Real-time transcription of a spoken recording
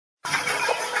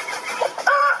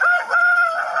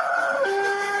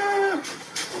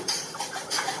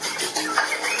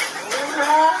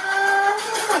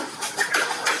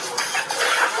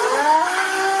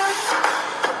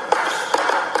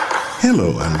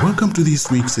Hello and welcome to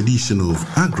this week's edition of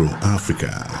Agro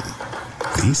Africa.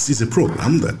 This is a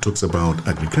program that talks about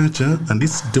agriculture and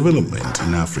its development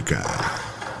in Africa.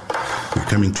 We're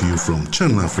coming to you from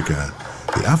Channel Africa,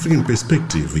 the African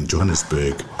perspective in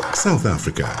Johannesburg, South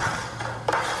Africa.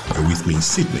 You're with me,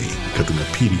 Sydney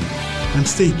Katulapiri, and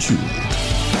stay tuned.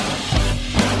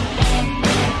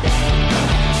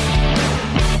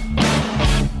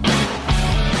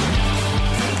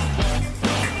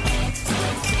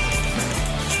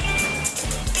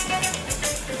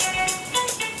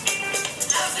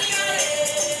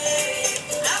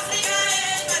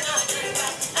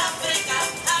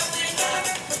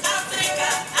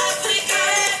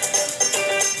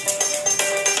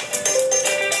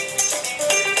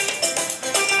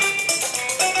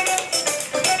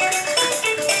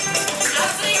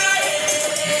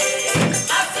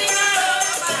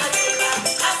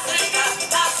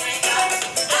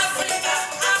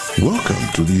 Welcome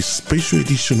to this special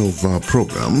edition of our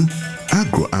program,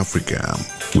 Agro Africa,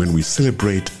 when we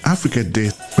celebrate Africa Day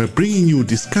by bringing you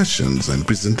discussions and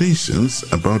presentations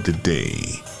about the day,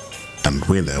 and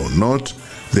whether or not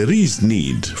there is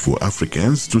need for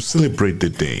Africans to celebrate the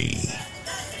day.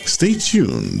 Stay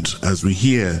tuned as we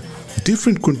hear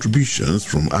different contributions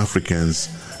from Africans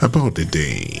about the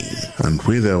day, and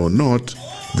whether or not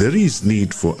there is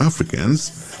need for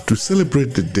Africans to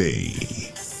celebrate the day.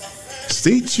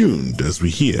 Stay tuned as we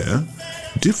hear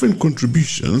different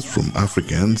contributions from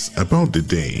Africans about the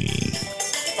day.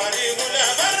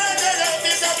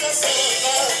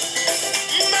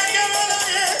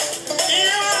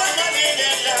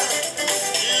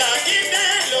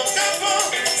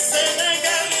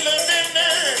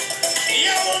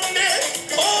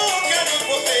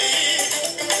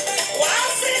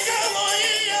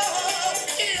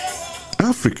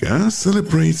 Africa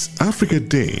celebrates Africa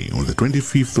Day on the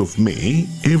 25th of May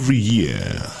every year.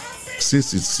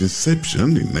 Since its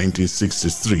inception in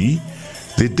 1963,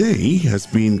 the day has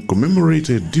been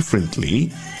commemorated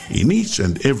differently in each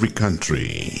and every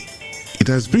country. It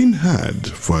has been hard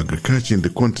for agriculture in the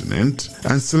continent,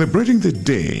 and celebrating the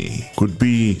day could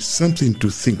be something to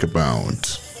think about.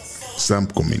 Some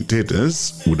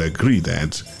commentators would agree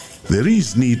that there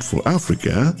is need for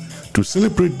Africa to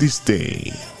celebrate this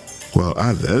day, while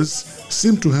others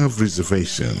seem to have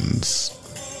reservations.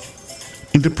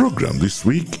 In the program this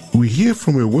week, we hear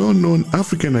from a well-known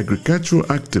African agricultural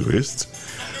activist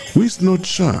who is not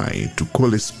shy to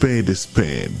call a spade a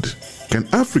spade. Can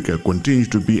Africa continue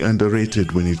to be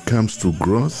underrated when it comes to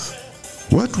growth?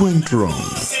 What went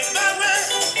wrong?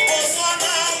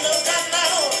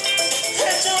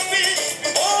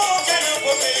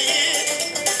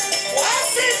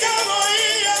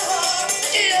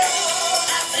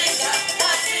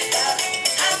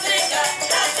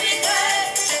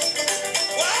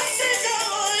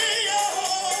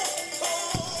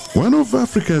 One of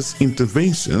Africa's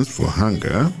interventions for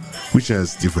hunger, which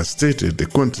has devastated the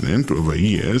continent over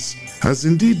years, has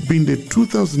indeed been the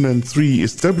 2003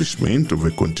 establishment of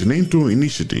a continental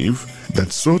initiative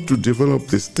that sought to develop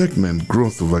the stagnant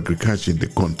growth of agriculture in the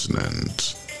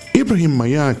continent. Ibrahim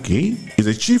Mayaki is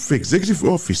the Chief Executive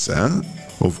Officer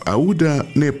of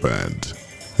AUDA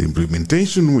NEPAD, the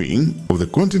implementation wing of the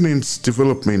continent's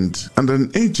development and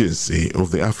an agency of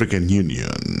the African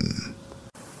Union.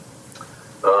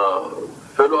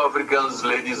 Fellow Africans,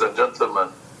 ladies and gentlemen,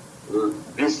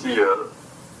 this year,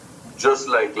 just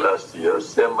like last year,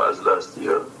 same as last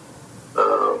year,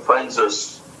 finds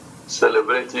us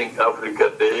celebrating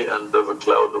Africa Day under the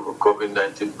cloud of a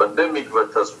COVID-19 pandemic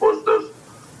that has forced us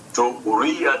to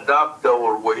readapt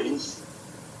our ways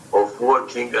of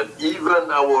working and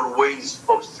even our ways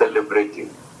of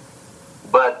celebrating.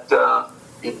 But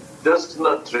it does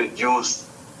not reduce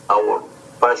our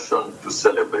passion to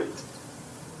celebrate.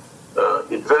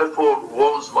 It therefore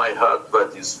warms my heart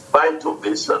that in spite of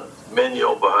this and many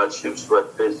of the hardships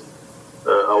that face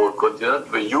our continent,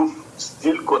 the youth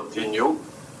still continue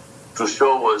to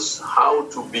show us how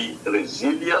to be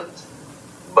resilient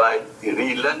by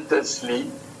relentlessly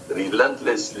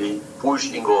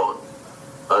pushing on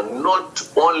and not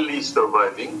only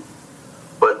surviving,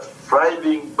 but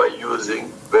thriving by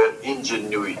using their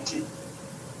ingenuity.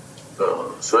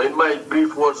 So in my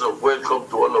brief words of welcome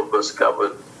to all of us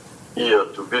gathered here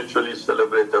to virtually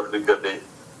celebrate Africa Day,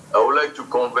 I would like to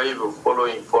convey the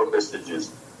following four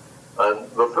messages. And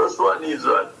the first one is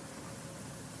that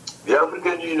the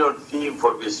African Union theme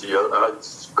for this year,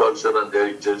 Arts, Culture and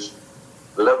Heritage,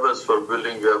 Levers for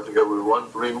Building the Africa we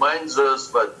Want, reminds us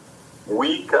that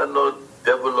we cannot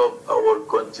develop our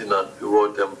continent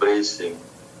without embracing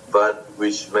that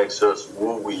which makes us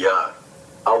who we are,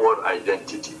 our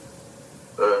identity.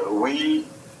 We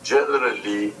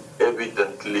generally,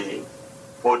 evidently,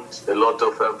 put a lot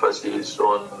of emphasis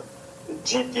on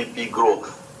GDP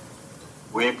growth.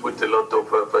 We put a lot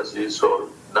of emphasis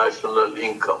on national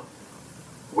income.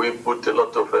 We put a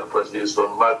lot of emphasis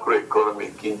on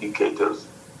macroeconomic indicators.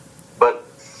 But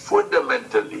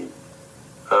fundamentally,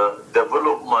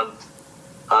 development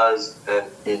has an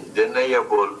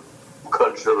undeniable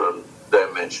cultural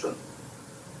dimension.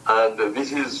 And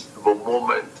this is the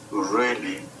moment,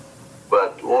 really,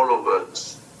 that all of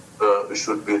us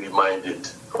should be reminded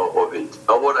of it.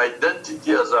 Our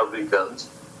identity as Africans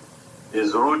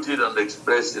is rooted and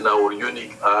expressed in our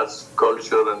unique arts,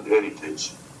 culture, and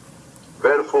heritage.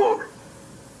 Therefore,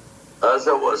 as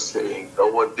I was saying,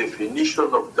 our definition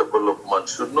of development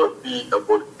should not be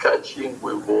about catching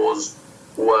with those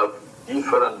who have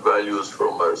different values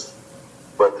from us,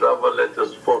 but rather let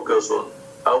us focus on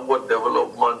our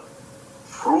development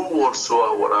through also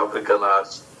our African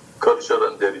arts, culture,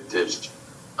 and heritage,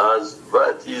 as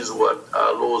that is what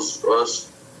allows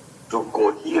us to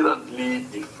coherently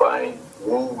define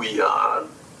who we are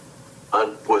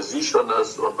and position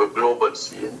us on the global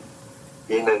scene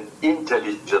in an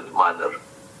intelligent manner.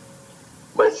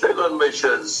 My second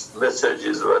message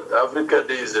is that Africa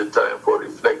Day is a time for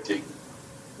reflecting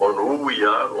on who we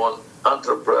are, on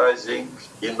enterprising,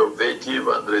 innovative,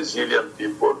 and resilient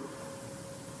people.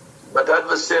 But at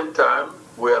the same time,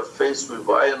 we are faced with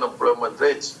high unemployment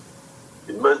rates.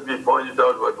 It must be pointed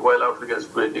out that while Africa is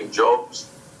creating jobs,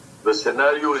 the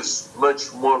scenario is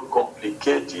much more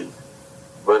complicated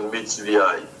than meets the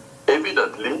eye.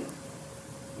 Evidently,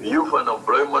 youth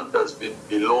unemployment has been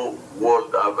below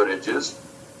world averages,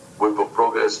 with the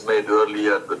progress made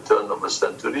earlier at the turn of the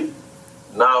century,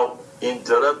 now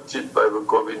interrupted by the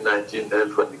COVID-19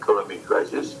 health and economic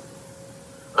crisis.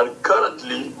 And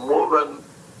currently,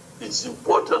 it's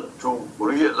important to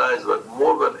realize that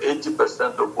more than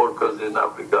 80% of workers in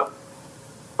Africa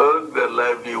earn their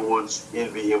livelihoods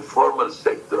in the informal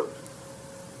sector,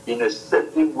 in a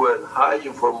setting where high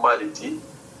informality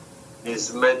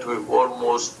is met with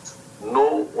almost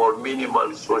no or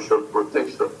minimal social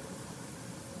protection.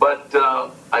 But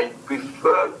I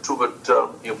prefer to the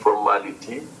term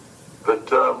informality, the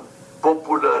term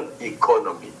popular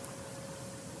economy,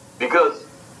 because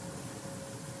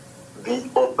the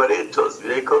operators,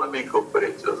 the economic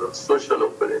operators and social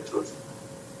operators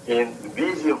in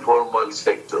these informal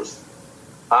sectors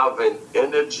have an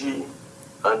energy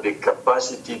and a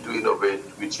capacity to innovate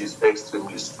which is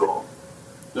extremely strong.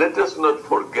 Let us not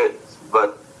forget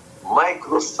that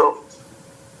Microsoft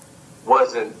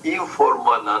was an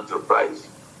informal enterprise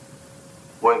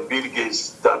when Bill Gates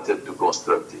started to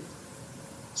construct it.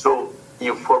 So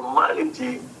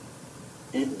informality,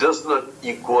 it does not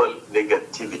equal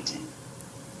negativity.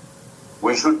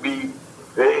 We should be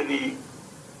very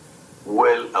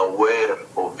well aware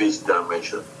of this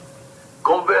dimension.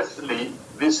 Conversely,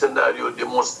 this scenario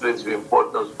demonstrates the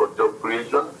importance for job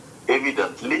creation,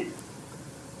 evidently,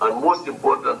 and most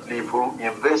importantly, through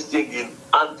investing in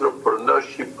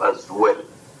entrepreneurship as well,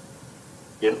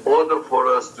 in order for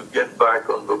us to get back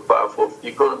on the path of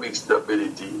economic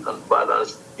stability and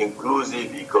balanced,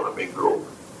 inclusive economic growth.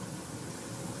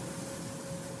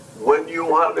 When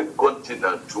you have a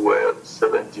continent where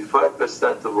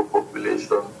 75% of the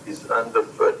population is under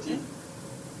 30,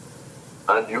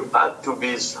 and you add to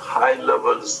these high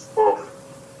levels of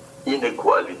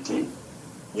inequality,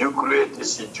 you create a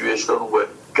situation where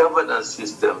governance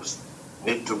systems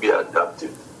need to be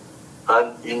adapted.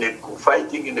 And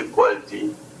fighting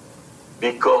inequality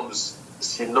becomes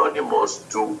synonymous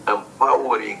to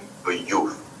empowering the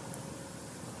youth.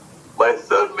 My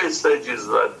third message is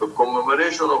that the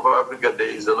commemoration of Africa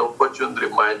Day is an opportune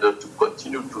reminder to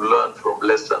continue to learn from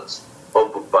lessons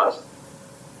of the past,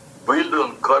 build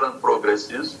on current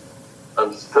progresses,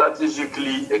 and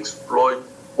strategically exploit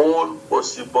all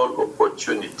possible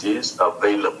opportunities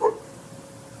available.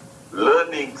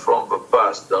 Learning from the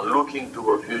past and looking to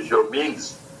the future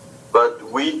means that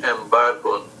we embark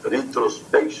on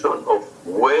retrospection of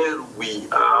where we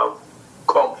have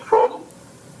come from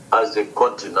as a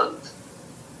continent,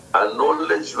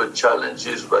 acknowledge the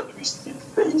challenges that we still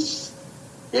face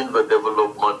in the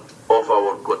development of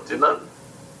our continent,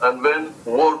 and then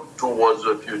work towards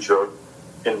the future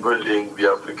in building the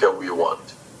Africa we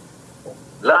want.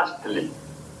 Lastly,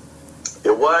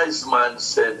 a wise man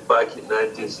said back in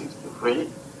 1963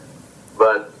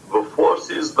 that the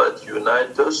forces that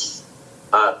unite us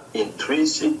are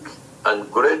intrinsic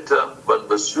and greater than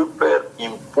the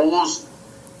superimposed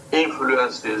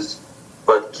influences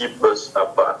that keep us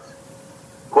apart.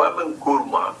 Kwame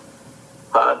Nkrumah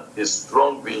had a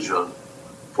strong vision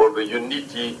for the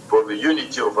unity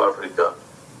of Africa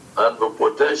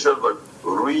potential but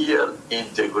real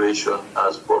integration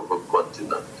as proper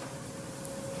continent.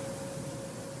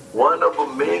 One of the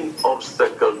main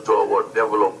obstacles to our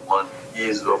development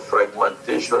is the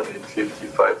fragmentation in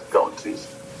 55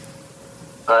 countries.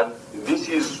 And this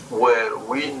is where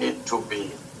we need to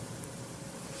be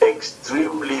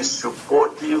extremely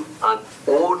supportive and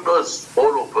owners,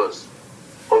 all of us,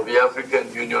 of the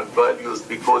African Union values,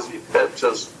 because it helps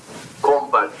us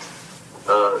combat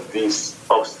this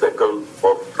obstacle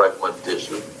of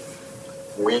fragmentation.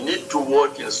 We need to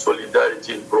work in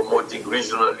solidarity in promoting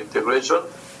regional integration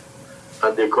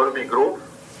and economic growth,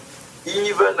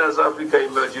 even as Africa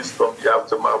emerges from the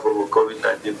aftermath of the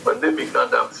COVID-19 pandemic,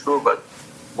 and I'm sure that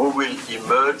we will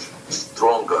emerge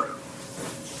stronger.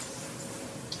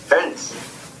 Hence,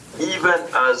 even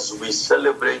as we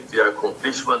celebrate the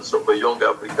accomplishments of the young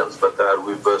Africans that are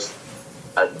with us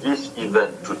at this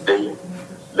event today,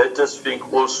 let us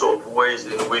think also of ways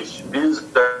in which these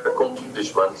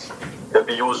accomplishments can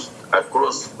be used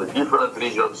across the different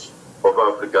regions of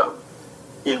Africa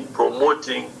in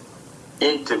promoting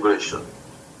integration.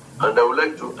 And I would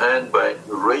like to end by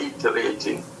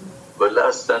reiterating the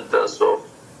last sentence of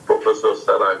Professor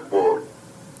Sarah Gbor,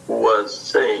 who was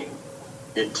saying,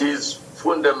 it is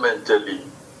fundamentally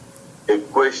a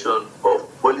question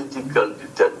of political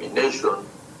determination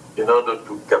in order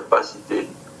to capacitate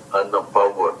and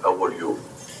empower our youth.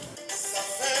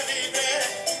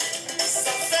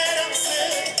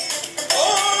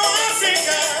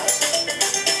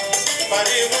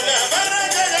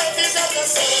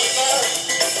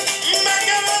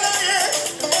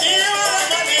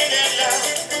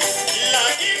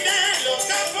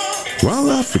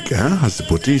 While Africa has the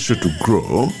potential to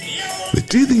grow, the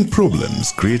teething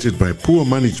problems created by poor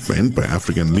management by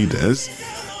African leaders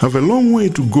have a long way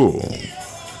to go.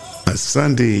 As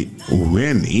Sunday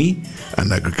Ihiene,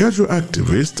 an agricultural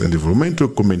activist and environmental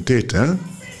commentator,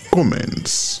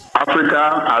 comments.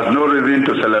 Africa has no reason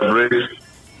to celebrate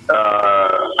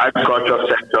agriculture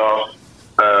sector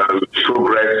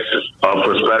progress or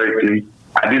prosperity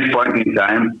at this point in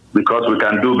time, because we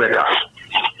can do better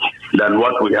than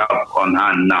what we have on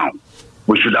hand now.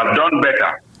 We should have done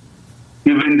better,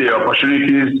 given the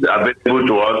opportunities available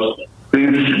to us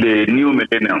since the new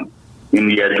millennium in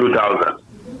the year 2000,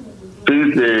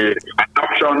 since the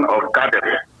adoption of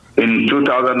CADEP in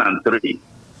 2003,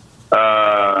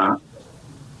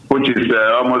 which is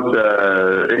almost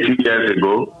 80 years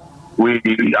ago. We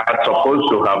are supposed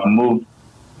to have moved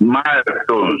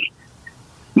milestones.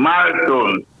 We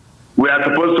are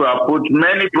supposed to have put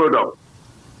many products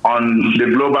on the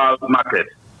global market,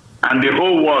 and the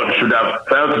whole world should have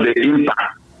felt the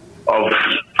impact of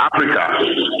Africa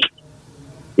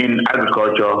in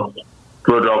agriculture,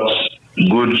 products,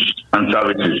 goods, and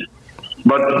services.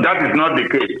 But that is not the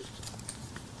case.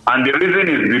 And the reason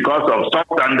is because of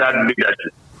substandard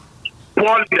leadership,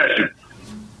 poor leadership.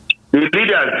 The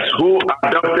leaders who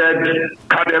adopted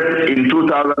CADEP in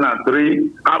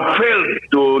 2003 have failed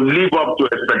to live up to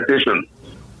expectations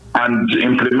and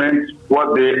implement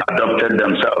what they adopted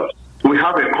themselves. We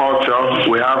have a culture,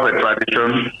 we have a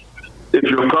tradition. If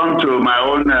you come to my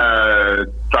own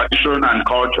tradition and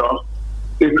culture,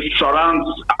 it surrounds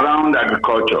around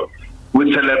agriculture.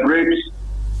 We celebrate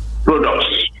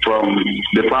products from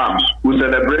the farms. We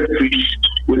celebrate fish.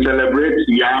 We celebrate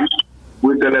yam.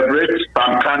 We celebrate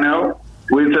palm kernel.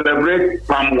 We celebrate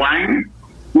palm wine.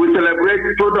 We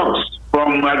celebrate products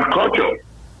from agriculture.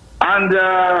 And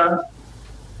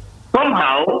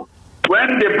somehow,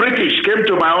 when the British came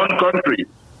to my own country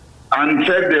and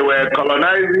said they were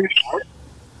colonizing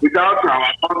without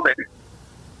our consent,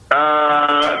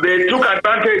 they took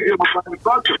advantage of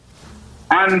agriculture,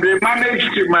 and they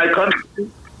managed my country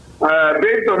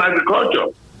based on agriculture.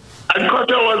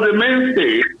 Agriculture was the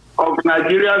mainstay of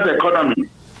Nigeria's economy.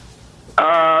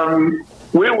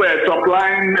 We were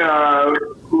supplying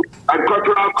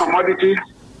agricultural commodities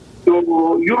to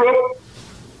Europe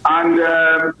and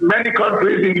many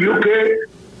countries in UK.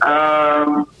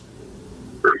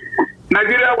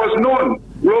 Nigeria was known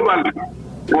globally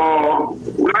for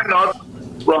granite,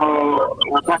 for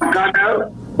palm kernel,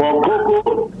 for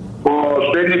cocoa,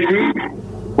 for benefit,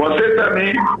 for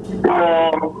sesame, for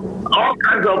all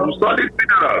kinds of solid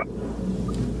minerals.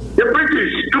 The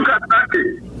British took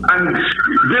advantage and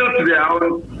built their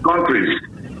own countries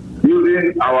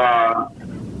using our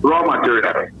raw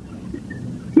materials.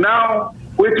 Now,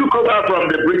 we took over from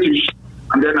the British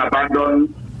and then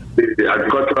abandoned the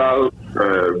agricultural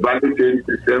value chain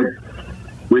system.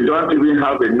 We don't even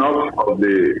have enough of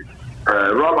the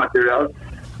raw materials.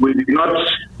 We did not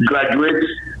graduate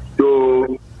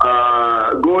to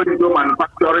go into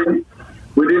manufacturing.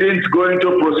 We didn't go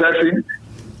into processing.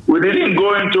 We didn't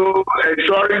go into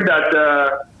ensuring that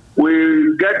we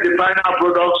get the final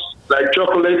products like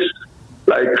chocolates,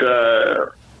 like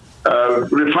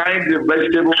refined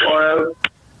vegetable oil,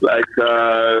 like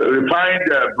refined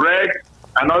bread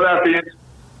and other things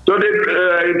to the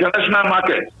international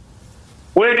market.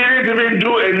 We didn't even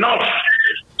do enough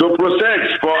to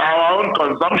process for our own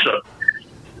consumption.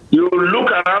 You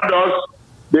look around us,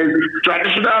 the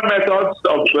traditional methods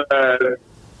of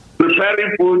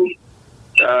preparing food,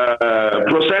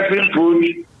 processing food,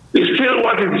 is still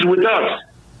what is with us.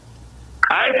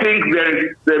 I think there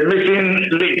is a missing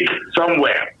link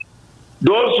somewhere.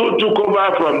 Those who took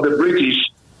over from the British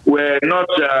were not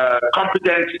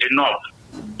competent enough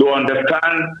to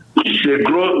understand the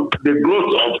growth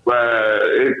of a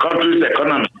country's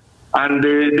economy. And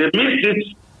they missed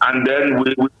it, and then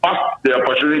we lost the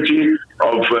opportunity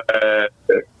of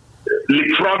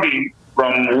leapfrogging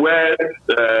from where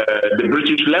the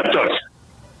British left us.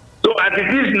 So as it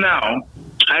is now,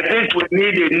 I think we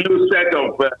need a new set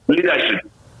of leadership,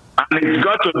 and it's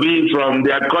got to be from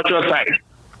the agricultural side.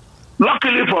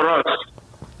 Luckily for us,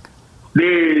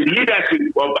 the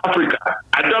leadership of Africa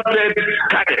adopted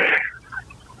CADEP,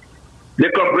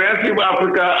 the Comprehensive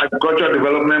Africa Agricultural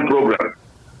Development Program.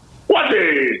 What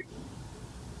a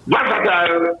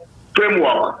versatile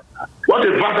framework, what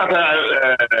a versatile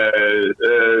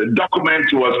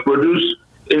document was produced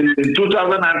in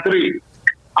 2003.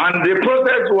 And the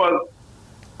process was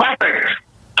perfect,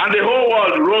 and the whole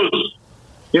world rose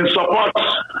in support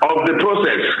of the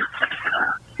process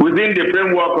within the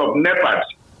framework of NEPAD.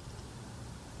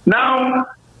 Now,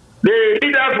 the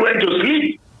leaders went to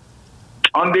sleep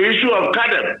on the issue of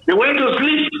CADEP. They went to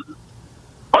sleep.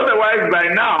 Otherwise, by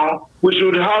now, we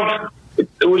should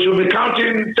be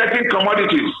counting certain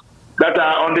commodities that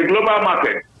are on the global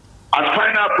market as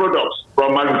final products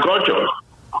from agriculture.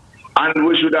 And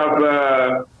we should have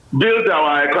built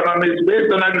our economies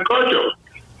based on agriculture.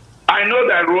 I know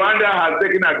that Rwanda has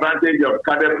taken advantage of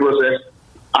CADEP process,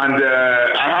 and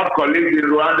I have colleagues in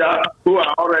Rwanda who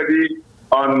are already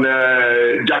on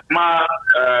Jack Ma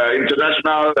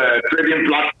international trading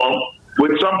platform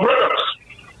with some products.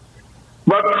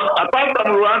 But apart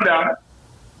from Rwanda,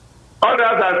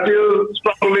 others are still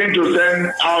struggling to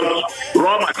send out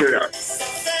raw materials.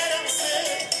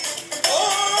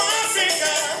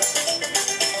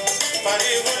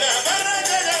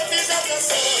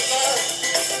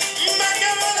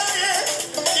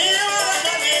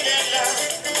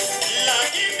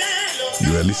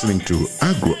 You are listening to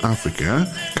Agro Africa,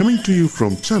 coming to you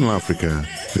from Channel Africa,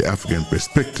 the African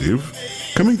perspective,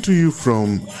 coming to you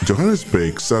from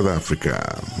Johannesburg, South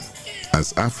Africa.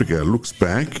 As Africa looks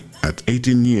back at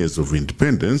 18 years of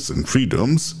independence and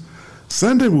freedoms,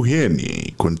 Sunday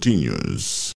Ihiene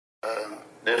continues.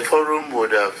 The forum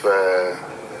would have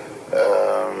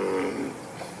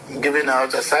given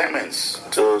out assignments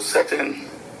to certain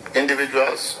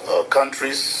individuals or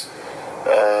countries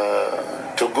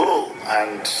to go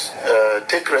and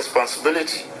take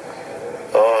responsibility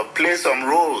or play some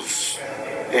roles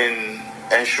in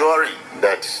ensuring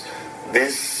that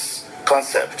this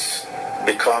concept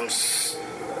becomes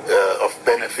of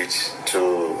benefit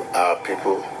to our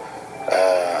people,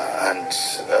 and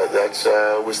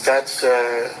that we start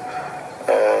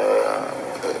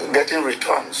getting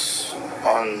returns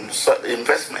on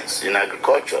investments in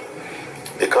agriculture,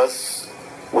 because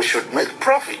we should make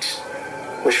profit.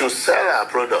 We should sell our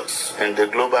products in the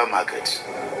global market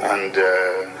and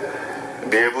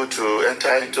be able to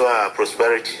enter into our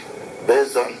prosperity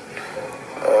based on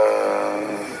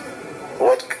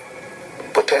what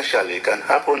potentially can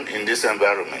happen in this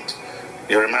environment.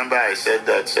 You remember I said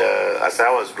that as I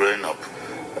was growing up,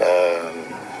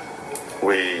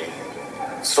 we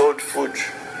sold food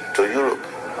to Europe.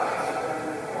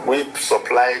 We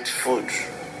supplied food,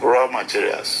 raw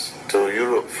materials to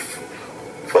Europe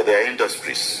for their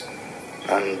industries,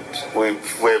 and we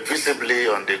were visibly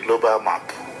on the global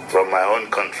map from my own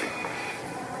country.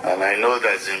 And I know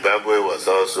that Zimbabwe was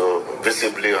also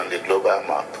visibly on the global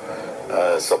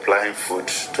map, supplying food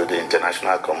to the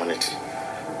international community.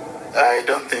 I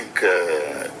don't think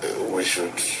we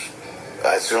should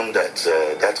assume that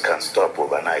that can stop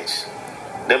overnight.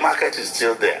 The market is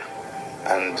still there,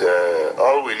 and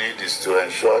all we need is to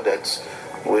ensure that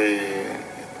we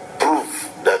prove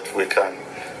that we can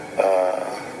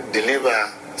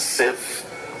deliver safe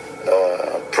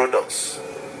products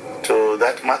to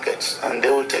that market, and they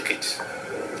will take it.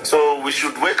 So we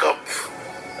should wake up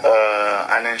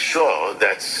and ensure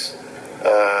that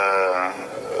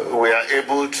we are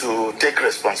able to take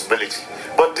responsibility.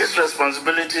 But these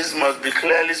responsibilities must be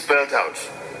clearly spelled out,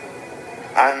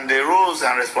 and the roles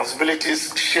and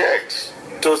responsibilities shared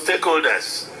to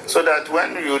stakeholders so that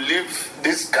when you leave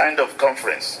this kind of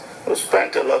conference, we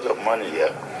spent a lot of money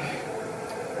here,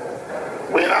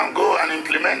 we now go and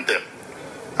implement them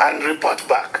and report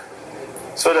back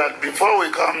so that before we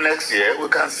come next year, we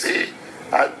can see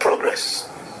progress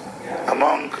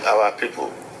among our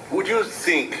people. Would you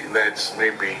think that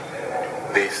maybe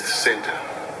the center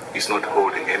is not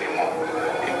holding anymore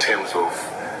in terms of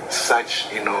such,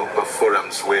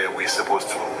 forums where we're supposed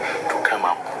to come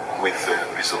up with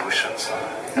resolutions?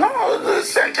 No, the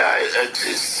center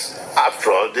exists.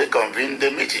 After all, they convene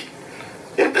the meeting.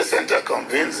 If the center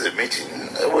convenes the meeting,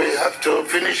 we have to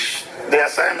finish the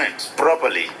assignment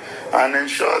properly and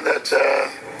ensure that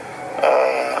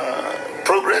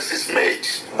progress is made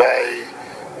by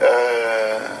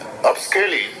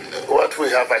upscaling what we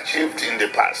have achieved in the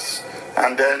past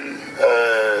and then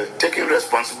taking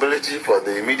responsibility for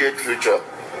the immediate future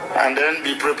and then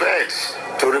be prepared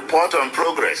to report on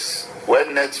progress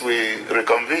when next we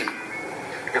reconvene.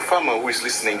 A farmer who is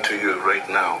listening to you right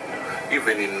now,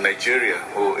 even in Nigeria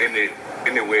or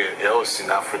anywhere else in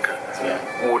Africa,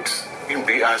 would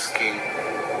be asking,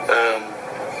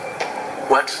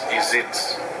 what is it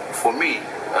for me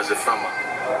as a farmer?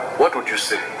 What would you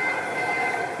say?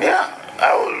 Yeah,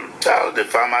 I will tell the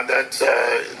farmer that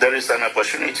there is an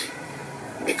opportunity,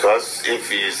 because if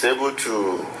he is able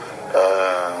to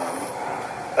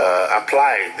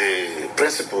apply the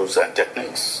principles and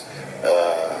techniques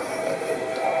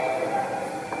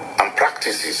and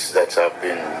practices that have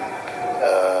been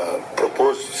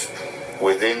proposed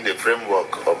within the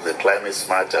framework of the climate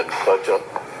smart agriculture,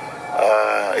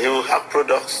 he will have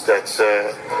products that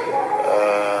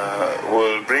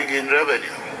will bring in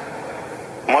revenue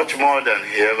much more than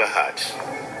he ever had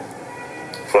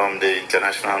from the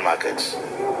international markets,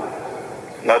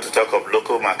 not to talk of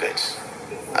local markets.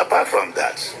 Apart from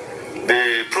that,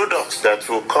 the products that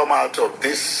will come out of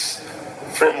this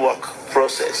framework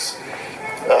process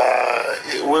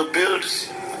will build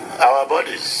our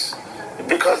bodies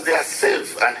because they are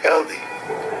safe and healthy,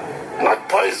 not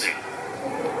poison.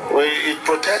 It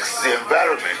protects the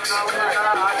environment.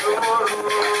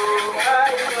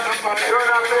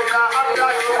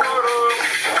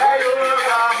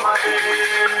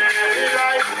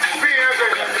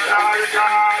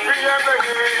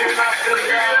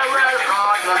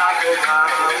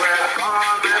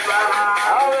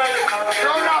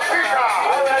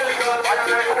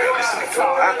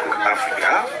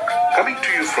 Africa, coming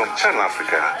to you from Channel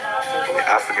Africa, the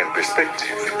African perspective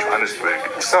in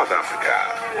Johannesburg, South Africa.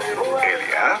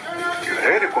 Earlier, you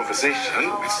heard a conversation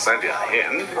with Sunday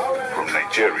Ihiene from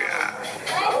Nigeria.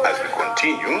 As we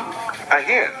continue,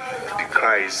 Ihiene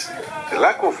decries the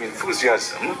lack of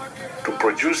enthusiasm to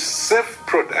produce safe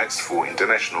products for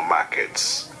international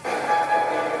markets.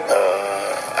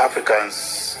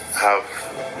 Africans have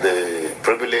the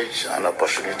privilege and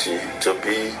opportunity to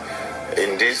be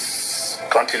in this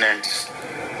continent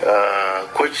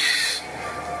which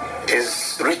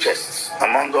is richest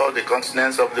among all the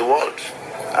continents of the world.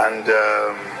 And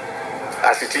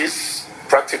as it is,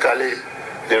 practically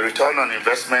the return on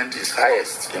investment is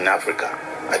highest in Africa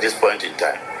at this point in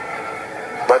time.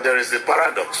 But there is a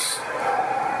paradox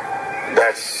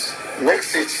that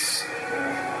makes it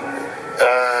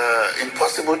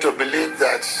impossible to believe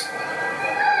that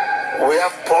we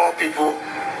have poor people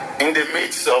in the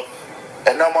midst of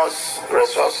enormous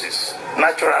resources,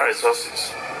 natural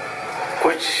resources,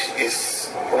 which is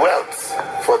wealth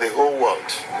for the whole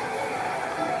world.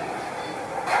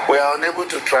 We are unable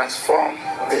to transform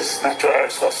these natural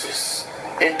resources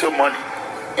into money,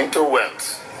 into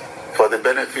wealth for the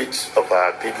benefit of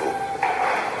our people.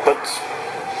 But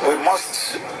we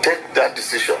must take that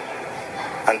decision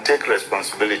and take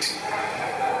responsibility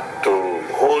to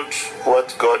hold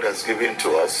what God has given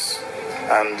to us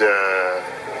and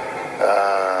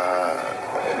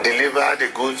deliver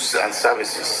the goods and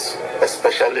services,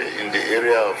 especially in the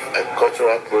area of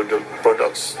agricultural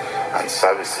products and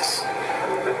services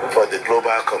for the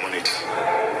global community.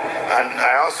 And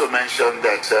I also mentioned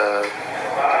that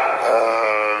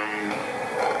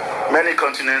many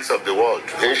continents of the world,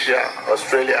 Asia,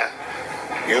 Australia,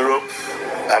 Europe,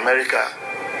 America,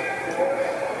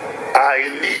 are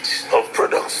in need of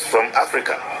products from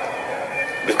Africa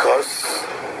because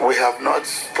we have not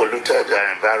polluted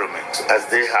our environment as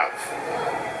they have.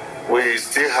 We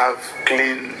still have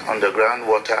clean underground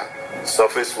water,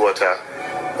 surface water,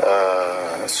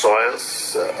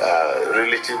 soils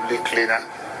relatively cleaner.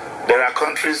 There are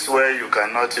countries where you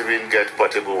cannot even get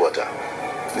potable water.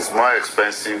 It's more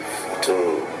expensive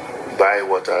to buy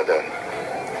water than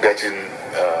getting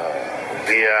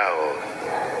beer or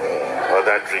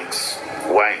other drinks,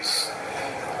 wines.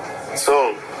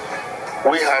 So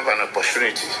we have an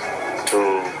opportunity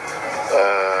to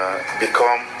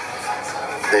become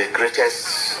the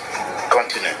greatest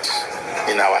continent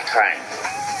in our time.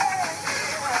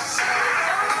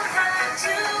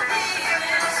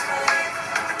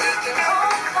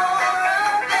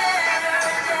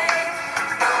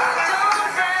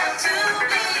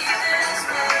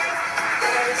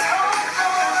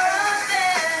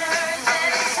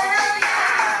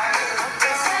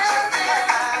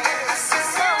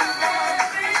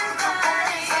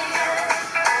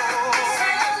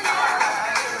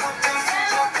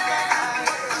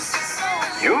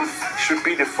 Should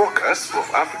be the focus of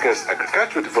Africa's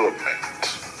agricultural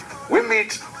development. We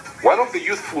meet one of the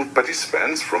youthful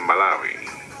participants from Malawi.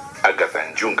 Agatha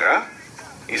Njunga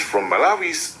is from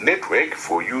Malawi's Network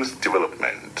for Youth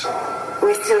Development.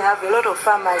 We still have a lot of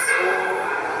farmers who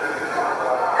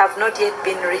have not yet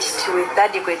been reached with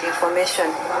adequate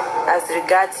information as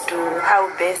regards to how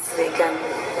best they can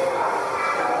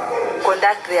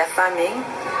conduct their farming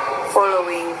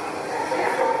following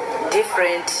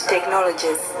different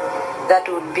technologies that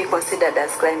would be considered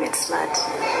as climate smart.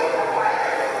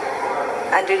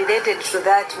 And related to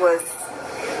that was,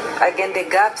 again, the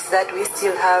gaps that we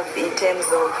still have in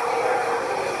terms of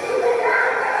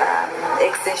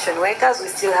extension workers. We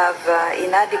still have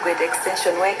inadequate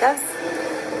extension workers.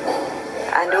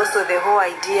 And also the whole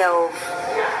idea of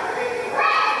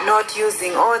not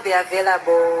using all the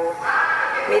available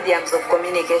mediums of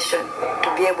communication to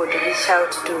be able to reach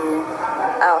out to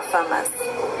our farmers.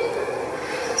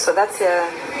 So that's a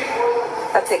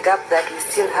gap that we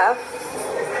still have,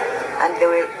 and there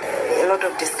were a lot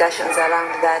of discussions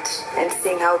around that and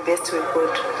seeing how best we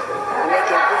could make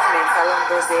improvements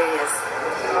along those areas.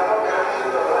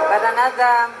 But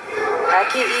another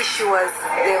key issue was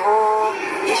the whole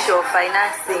issue of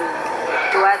financing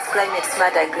towards climate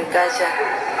smart agriculture.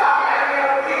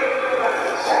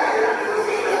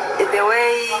 The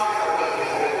way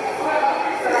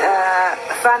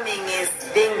farming is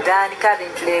being done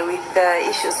currently with the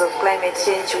issues of climate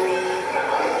change, we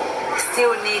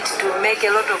still need to make a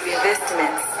lot of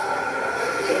investments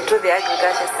into the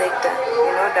agriculture sector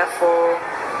in order for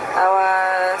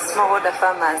our smallholder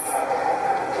farmers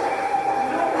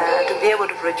to be able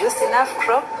to produce enough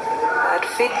crop to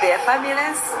feed their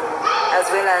families, as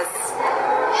well as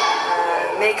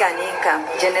make an income,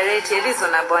 generate a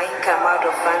reasonable income out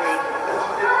of farming.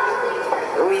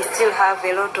 We still have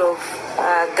a lot of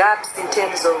gaps in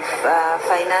terms of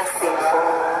financing for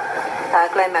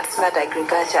climate smart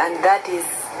agriculture, and that is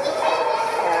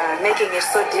making it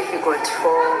so difficult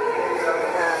for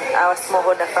our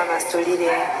smallholder farmers to really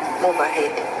move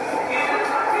ahead.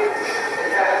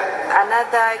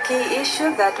 Another key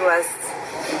issue that was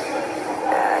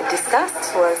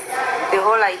discussed was the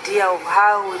whole idea of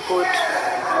how we could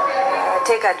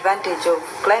take advantage of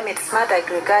climate smart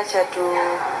agriculture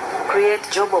to create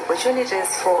job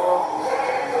opportunities for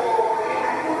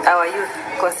our youth,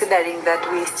 considering that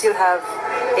we still have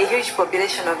a huge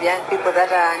population of young people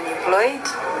that are unemployed.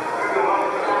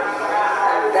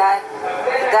 That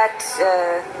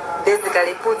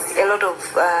basically puts a lot of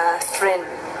strain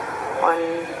on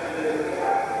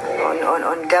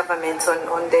governments,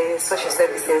 on the social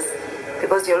services,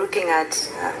 because you're looking at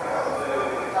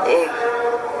a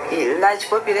large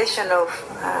population of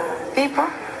people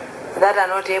that are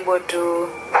not able to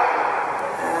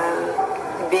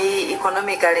be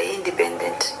economically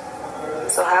independent.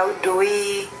 So how do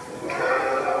we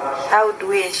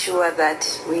ensure that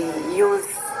we use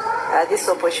this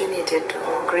opportunity to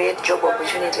create job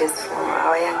opportunities for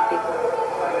our young people?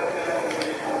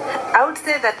 I would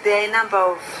say that there are a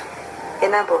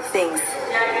number of things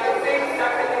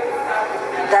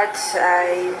that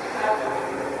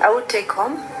I would take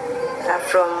home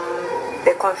from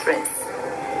the conference.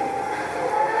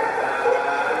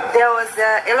 There was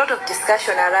a lot of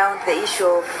discussion around the issue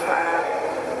of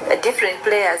different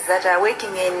players that are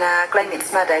working in climate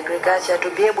smart agriculture to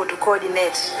be able to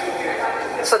coordinate,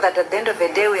 so that at the end of the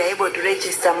day we are able to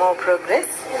register more progress.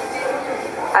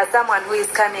 As someone who is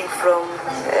coming from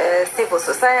civil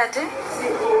society,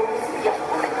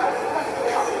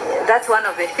 that's one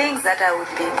of the things that I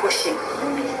would be pushing,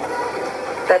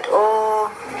 that all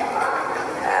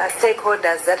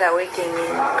stakeholders that are working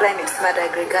in climate smart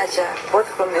agriculture, both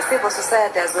from the civil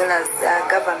society as well as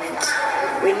government,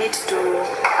 we need to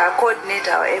coordinate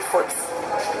our efforts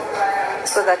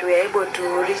so that we are able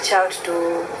to reach out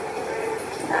to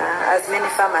as many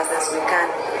farmers as we can.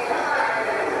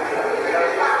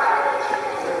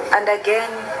 And again,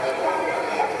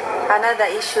 another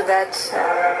issue that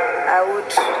I would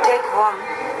take home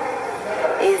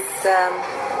is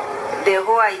the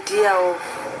whole idea of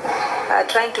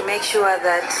trying to make sure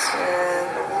that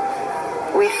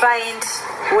we find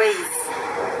ways,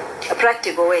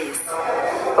 practical ways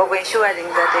of ensuring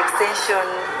that extension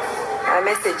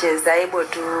messages are able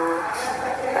to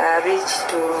reach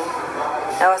to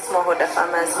our smallholder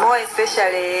farmers, more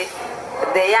especially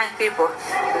the young people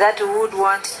that would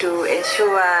want to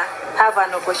have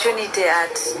an opportunity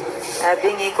at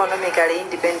being economically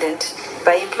independent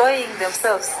by employing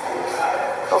themselves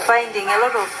or finding a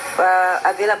lot of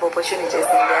available opportunities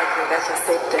in the agriculture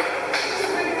sector.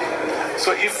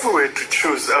 So if we were to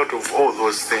choose out of all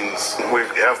those things, we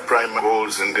have primary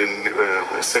goals and then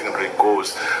secondary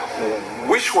goals,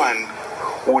 which one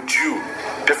would you,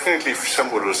 definitely if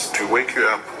somebody was to wake you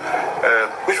up,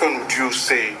 which one would you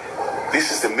say,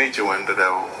 this is the major one that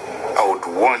I would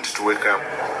want to wake up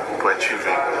to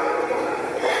achieving?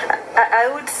 I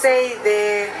would say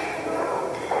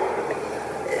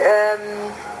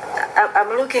I'm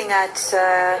looking at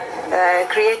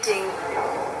creating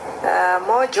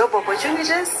more job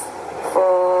opportunities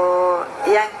for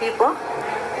young people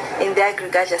in the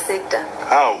agriculture sector.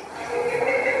 How?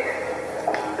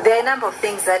 There are a number of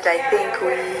things that I think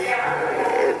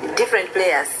different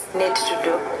players need to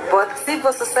do, both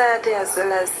civil society as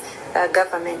well as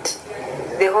government.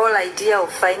 The whole idea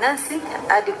of financing,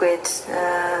 adequate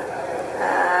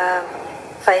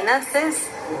finances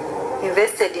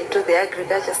invested into the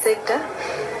agriculture sector,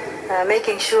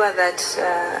 making sure that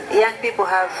young people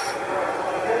have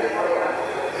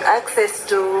access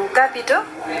to capital.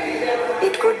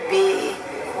 It could be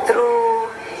through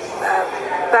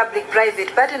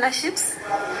public-private partnerships,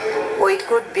 or it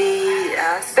could be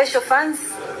special funds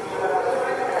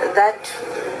that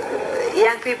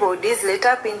young people would easily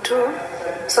tap into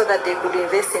so that they could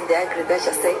invest in the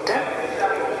agriculture sector.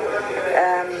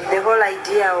 The whole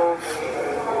idea of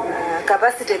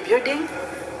capacity building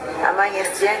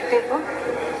amongst young people.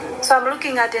 So I'm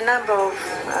looking at a number of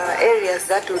areas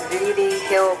that would really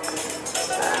help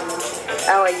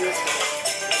our youth.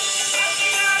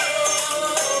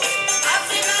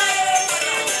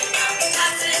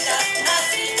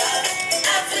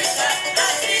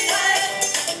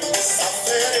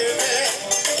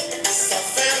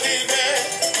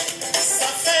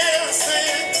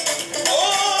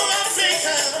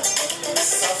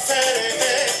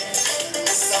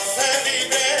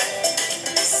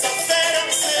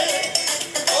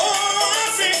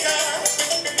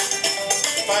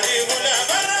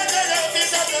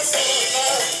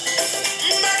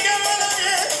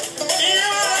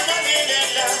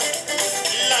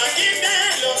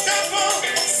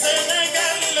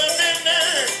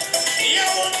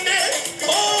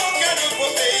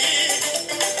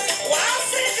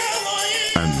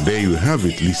 There you have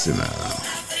it, listener.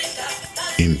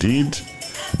 Indeed,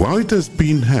 while it has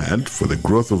been hard for the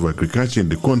growth of agriculture in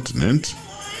the continent,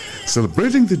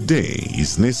 celebrating the day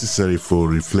is necessary for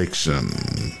reflection.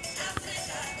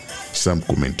 Some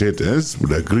commentators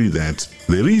would agree that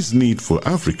there is need for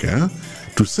Africa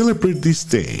to celebrate this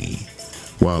day,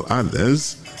 while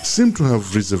others seem to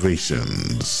have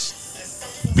reservations.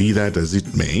 Be that as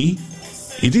it may,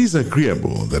 it is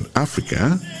agreeable that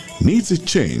Africa needs a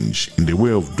change in the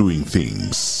way of doing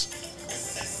things.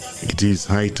 It is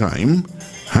high time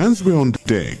hands were on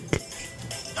deck.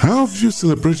 How have you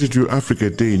celebrated your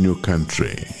Africa Day in your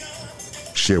country?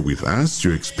 Share with us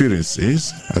your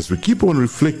experiences as we keep on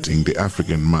reflecting the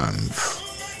African month.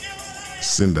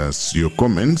 Send us your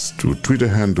comments to Twitter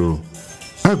handle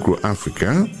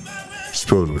AgroAfrica,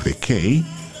 spelled with a K,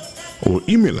 or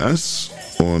email us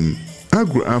on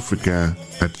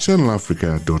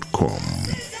agroafrica@channelafrica.com.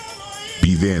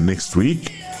 Be there next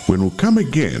week when we'll come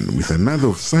again with another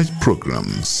of such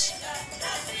programs.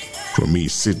 From me,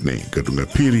 Sydney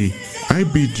Gadungapiri, I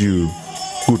bid you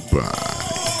goodbye.